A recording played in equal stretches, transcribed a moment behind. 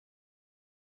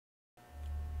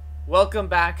Welcome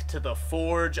back to the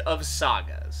Forge of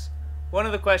Sagas. One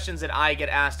of the questions that I get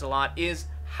asked a lot is,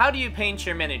 how do you paint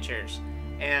your miniatures?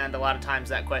 And a lot of times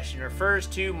that question refers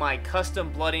to my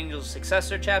custom Blood Angels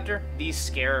successor chapter, the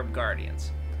Scarab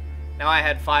Guardians. Now I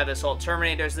had 5 Assault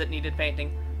Terminators that needed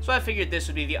painting, so I figured this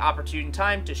would be the opportune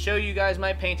time to show you guys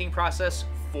my painting process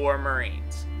for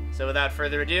Marines. So without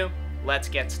further ado, let's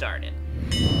get started.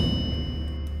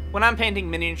 When I'm painting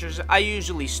miniatures, I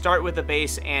usually start with a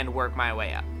base and work my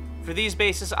way up. For these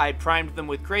bases, I primed them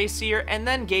with Gray Seer and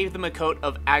then gave them a coat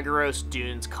of Agaros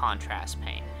Dunes contrast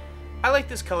paint. I like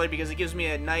this color because it gives me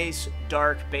a nice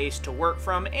dark base to work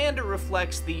from, and it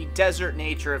reflects the desert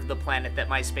nature of the planet that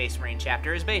my Space Marine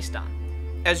chapter is based on.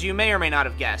 As you may or may not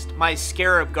have guessed, my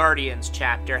Scarab Guardians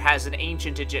chapter has an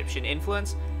ancient Egyptian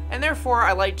influence, and therefore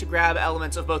I like to grab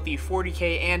elements of both the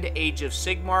 40k and Age of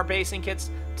Sigmar basing kits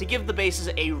to give the bases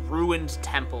a ruined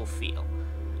temple feel.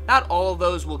 Not all of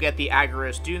those will get the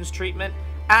Agaros Dunes treatment,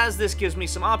 as this gives me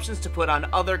some options to put on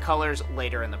other colors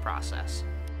later in the process.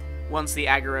 Once the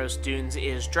Agaros Dunes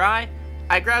is dry,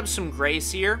 I grab some Gray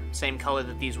Seer, same color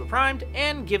that these were primed,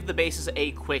 and give the bases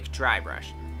a quick dry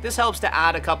brush. This helps to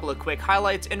add a couple of quick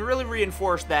highlights and really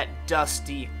reinforce that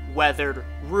dusty, weathered,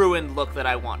 ruined look that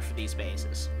I want for these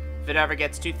bases. If it ever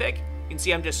gets too thick, you can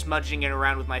see I'm just smudging it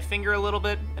around with my finger a little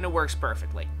bit, and it works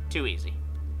perfectly. Too easy.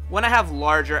 When I have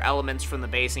larger elements from the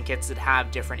basing kits that have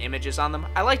different images on them,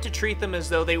 I like to treat them as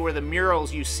though they were the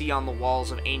murals you see on the walls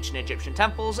of ancient Egyptian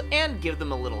temples and give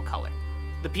them a little color.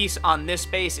 The piece on this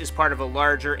base is part of a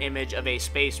larger image of a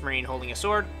Space Marine holding a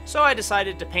sword, so I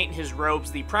decided to paint his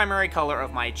robes the primary color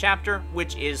of my chapter,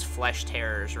 which is Flesh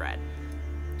Terror's red.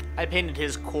 I painted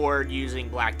his cord using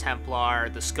Black Templar,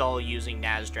 the skull using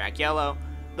Nazdrak yellow,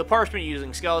 the parchment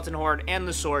using Skeleton Horde, and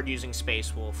the sword using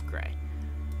Space Wolf gray.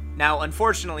 Now,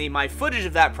 unfortunately, my footage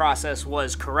of that process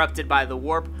was corrupted by the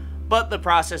warp, but the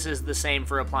process is the same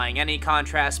for applying any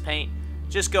contrast paint.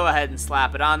 Just go ahead and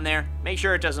slap it on there, make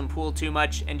sure it doesn't pool too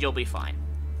much, and you'll be fine.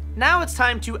 Now it's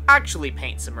time to actually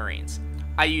paint some Marines.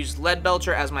 I used Lead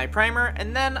Belcher as my primer,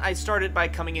 and then I started by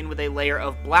coming in with a layer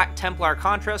of Black Templar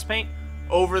contrast paint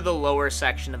over the lower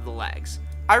section of the legs.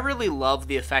 I really love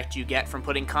the effect you get from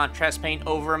putting contrast paint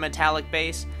over a metallic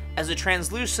base, as the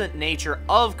translucent nature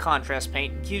of contrast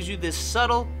paint gives you this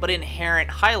subtle but inherent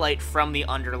highlight from the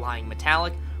underlying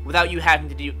metallic without you having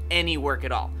to do any work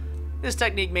at all. This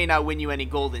technique may not win you any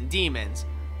golden demons,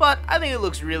 but I think it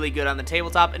looks really good on the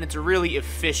tabletop, and it's a really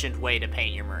efficient way to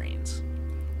paint your Marines.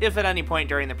 If at any point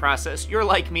during the process you're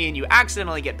like me and you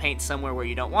accidentally get paint somewhere where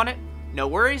you don't want it, no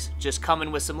worries, just come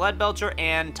in with some Lead Belcher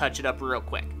and touch it up real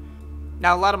quick.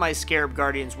 Now, a lot of my Scarab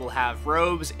Guardians will have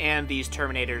robes, and these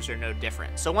Terminators are no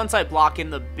different. So once I block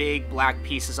in the big black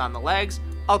pieces on the legs,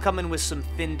 I'll come in with some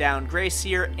thinned down Gray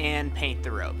Seer and paint the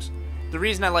robes. The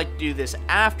reason I like to do this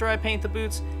after I paint the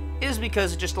boots is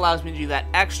because it just allows me to do that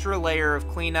extra layer of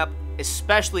cleanup,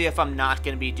 especially if I'm not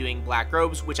going to be doing black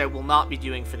robes, which I will not be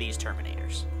doing for these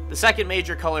Terminators. The second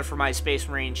major color for my Space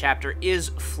Marine chapter is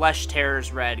Flesh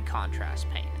Terror's red contrast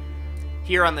paint.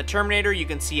 Here on the Terminator, you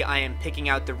can see I am picking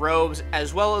out the robes,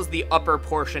 as well as the upper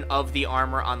portion of the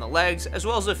armor on the legs, as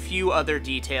well as a few other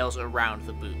details around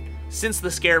the boot. Since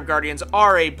the Scarab Guardians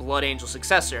are a Blood Angel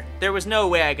successor, there was no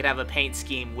way I could have a paint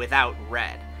scheme without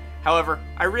red. However,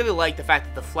 I really like the fact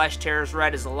that the Flesh Terror's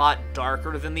red is a lot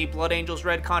darker than the Blood Angel's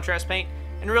red contrast paint,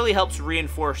 and really helps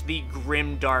reinforce the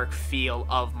grim dark feel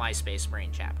of my Space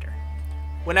Marine chapter.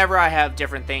 Whenever I have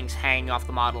different things hanging off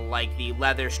the model, like the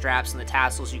leather straps and the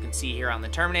tassels you can see here on the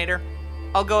Terminator,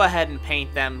 I'll go ahead and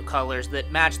paint them colors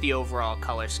that match the overall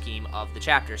color scheme of the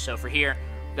chapter. So for here,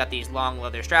 we've got these long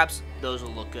leather straps, those will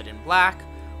look good in black,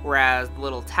 whereas the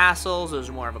little tassels, those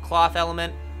are more of a cloth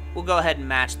element, we'll go ahead and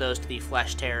match those to the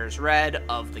Flesh Terror's red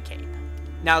of the cape.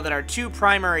 Now that our 2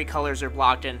 primary colors are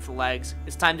blocked in for legs,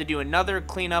 it's time to do another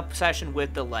cleanup session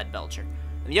with the Lead Belcher.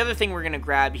 And the other thing we're going to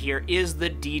grab here is the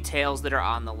details that are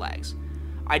on the legs.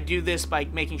 I do this by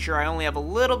making sure I only have a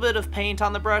little bit of paint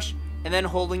on the brush, and then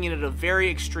holding it at a very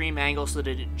extreme angle so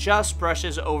that it just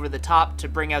brushes over the top to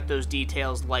bring out those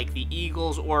details like the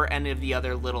eagles or any of the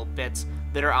other little bits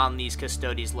that are on these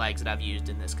Custodes legs that I've used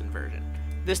in this conversion.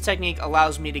 This technique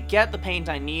allows me to get the paint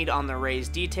I need on the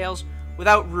raised details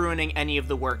without ruining any of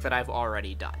the work that I've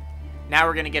already done. Now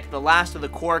we're going to get to the last of the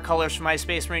core colors for my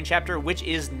Space Marine chapter, which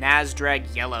is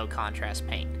Nazdrak yellow contrast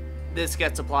paint. This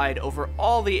gets applied over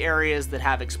all the areas that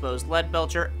have exposed Lead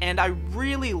Belcher, and I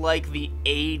really like the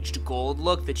aged gold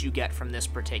look that you get from this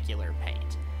particular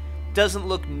paint. It doesn't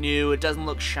look new, it doesn't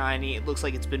look shiny, it looks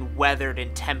like it's been weathered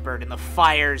and tempered in the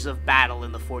fires of battle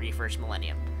in the 41st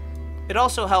millennium. It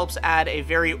also helps add a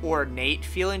very ornate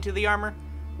feeling to the armor,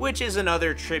 which is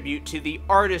another tribute to the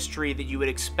artistry that you would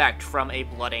expect from a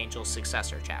Blood Angel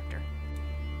successor chapter.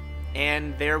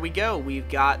 And there we go, we've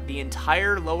got the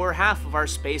entire lower half of our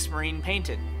Space Marine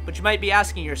painted. But you might be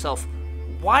asking yourself,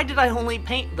 why did I only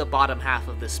paint the bottom half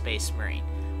of the Space Marine?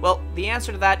 Well, the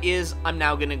answer to that is I'm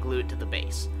now going to glue it to the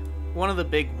base. One of the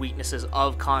big weaknesses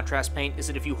of contrast paint is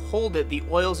that if you hold it, the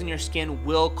oils in your skin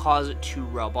will cause it to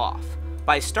rub off.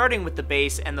 By starting with the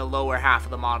base and the lower half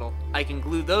of the model, I can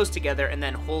glue those together and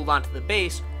then hold onto the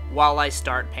base while I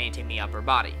start painting the upper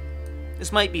body.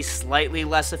 This might be slightly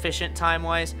less efficient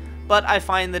time-wise, but I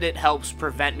find that it helps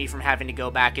prevent me from having to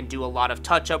go back and do a lot of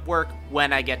touch-up work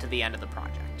when I get to the end of the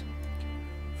project.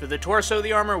 For the torso of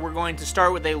the armor, we're going to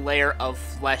start with a layer of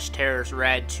Flesh Tearers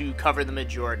Red to cover the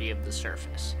majority of the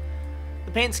surface.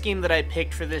 The paint scheme that I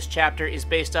picked for this chapter is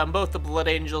based on both the Blood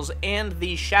Angels and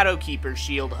the Shadowkeeper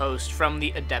shield host from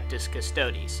the Adeptus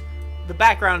Custodes. The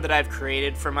background that I've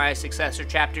created for my successor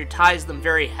chapter ties them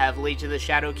very heavily to the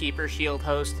Shadowkeeper shield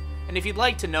host, and if you'd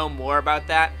like to know more about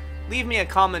that, leave me a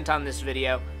comment on this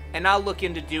video, and I'll look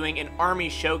into doing an army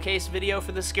showcase video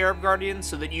for the Scarab Guardians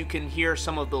so that you can hear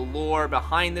some of the lore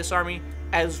behind this army,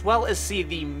 as well as see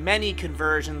the many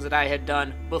conversions that I had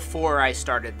done before I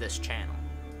started this channel.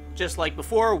 Just like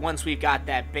before, once we've got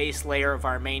that base layer of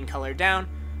our main color down,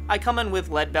 I come in with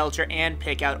Lead Belcher and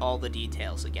pick out all the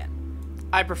details again.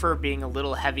 I prefer being a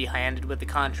little heavy-handed with the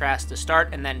contrast to start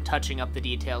and then touching up the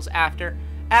details after,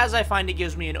 as I find it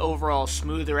gives me an overall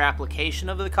smoother application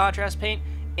of the contrast paint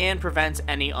and prevents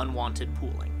any unwanted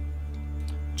pooling.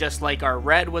 Just like our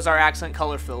red was our accent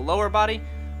color for the lower body,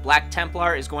 Black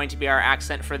Templar is going to be our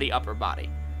accent for the upper body.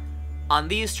 On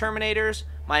these Terminators,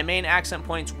 my main accent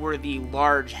points were the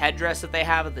large headdress that they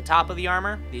have at the top of the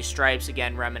armor, these stripes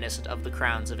again reminiscent of the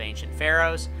crowns of ancient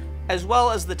pharaohs, as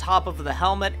well as the top of the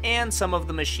helmet and some of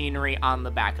the machinery on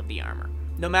the back of the armor.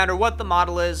 No matter what the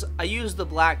model is, I use the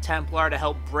Black Templar to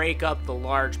help break up the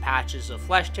large patches of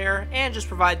flesh tear and just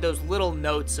provide those little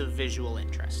notes of visual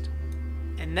interest.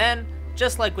 And then,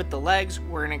 just like with the legs,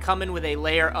 we're going to come in with a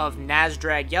layer of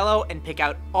Nazdrag Yellow and pick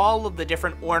out all of the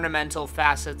different ornamental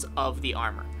facets of the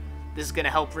armor. This is going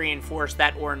to help reinforce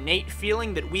that ornate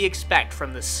feeling that we expect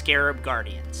from the Scarab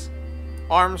Guardians.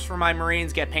 Arms for my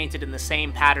Marines get painted in the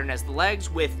same pattern as the legs,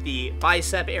 with the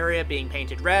bicep area being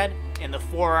painted red and the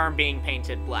forearm being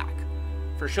painted black.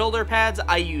 For shoulder pads,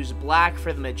 I use black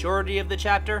for the majority of the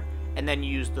chapter, and then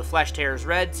use the Flesh Tearers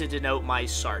Red to denote my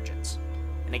sergeants.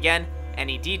 And again,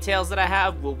 any details that I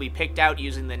have will be picked out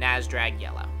using the Nazdrag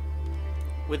Yellow.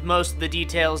 With most of the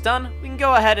details done, we can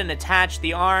go ahead and attach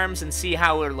the arms and see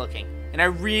how we're looking. And I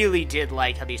really did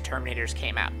like how these Terminators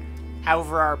came out.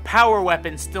 However, our power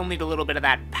weapons still need a little bit of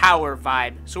that power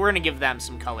vibe, so we're going to give them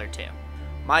some color too.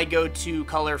 My go-to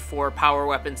color for power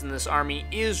weapons in this army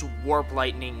is Warp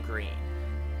Lightning Green.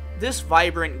 This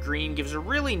vibrant green gives a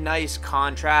really nice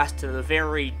contrast to the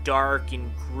very dark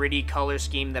and gritty color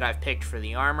scheme that I've picked for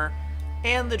the armor,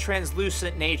 and the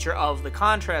translucent nature of the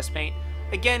contrast paint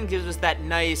again gives us that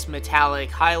nice metallic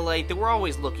highlight that we're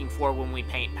always looking for when we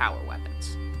paint power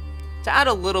weapons. To add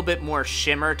a little bit more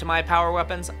shimmer to my power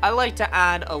weapons, I like to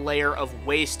add a layer of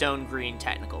Waystone Green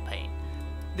technical paint.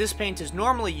 This paint is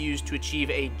normally used to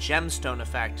achieve a gemstone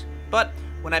effect, but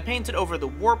when I paint it over the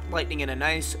Warp Lightning in a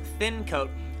nice thin coat,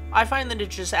 I find that it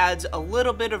just adds a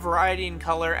little bit of variety in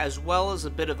color as well as a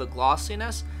bit of a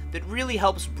glossiness that really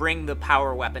helps bring the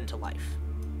power weapon to life.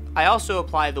 I also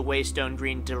apply the Waystone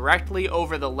Green directly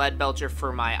over the Lead Belcher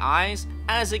for my eyes,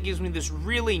 as it gives me this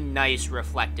really nice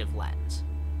reflective lens.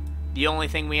 The only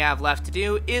thing we have left to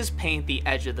do is paint the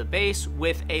edge of the base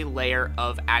with a layer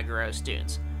of Agarose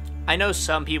Dunes. I know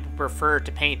some people prefer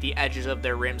to paint the edges of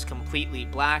their rims completely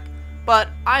black, but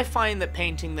I find that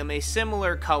painting them a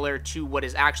similar color to what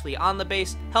is actually on the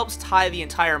base helps tie the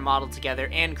entire model together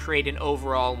and create an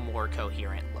overall more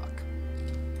coherent look.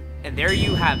 And there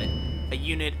you have it, a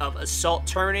unit of Assault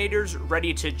Terminators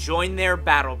ready to join their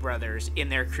battle brothers in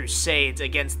their crusades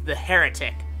against the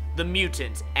Heretic, the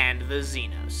Mutant, and the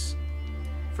Xenos.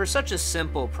 For such a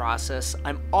simple process,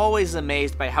 I'm always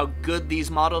amazed by how good these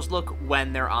models look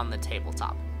when they're on the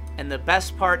tabletop. And the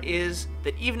best part is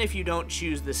that even if you don't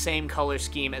choose the same color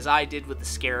scheme as I did with the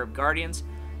Scarab Guardians,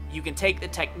 you can take the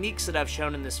techniques that I've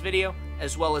shown in this video,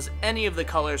 as well as any of the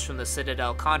colors from the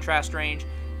Citadel contrast range,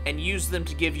 and use them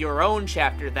to give your own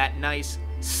chapter that nice,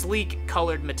 sleek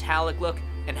colored metallic look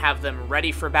and have them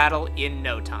ready for battle in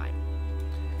no time.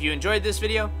 If you enjoyed this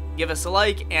video, give us a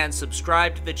like and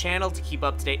subscribe to the channel to keep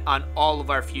up to date on all of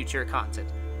our future content.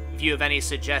 If you have any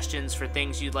suggestions for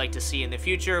things you'd like to see in the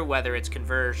future, whether it's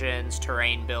conversions,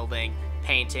 terrain building,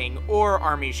 painting, or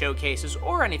army showcases,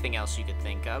 or anything else you could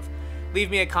think of, leave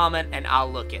me a comment and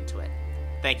I'll look into it.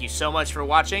 Thank you so much for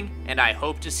watching, and I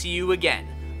hope to see you again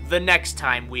the next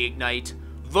time we ignite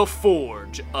the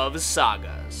Forge of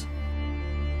Sagas.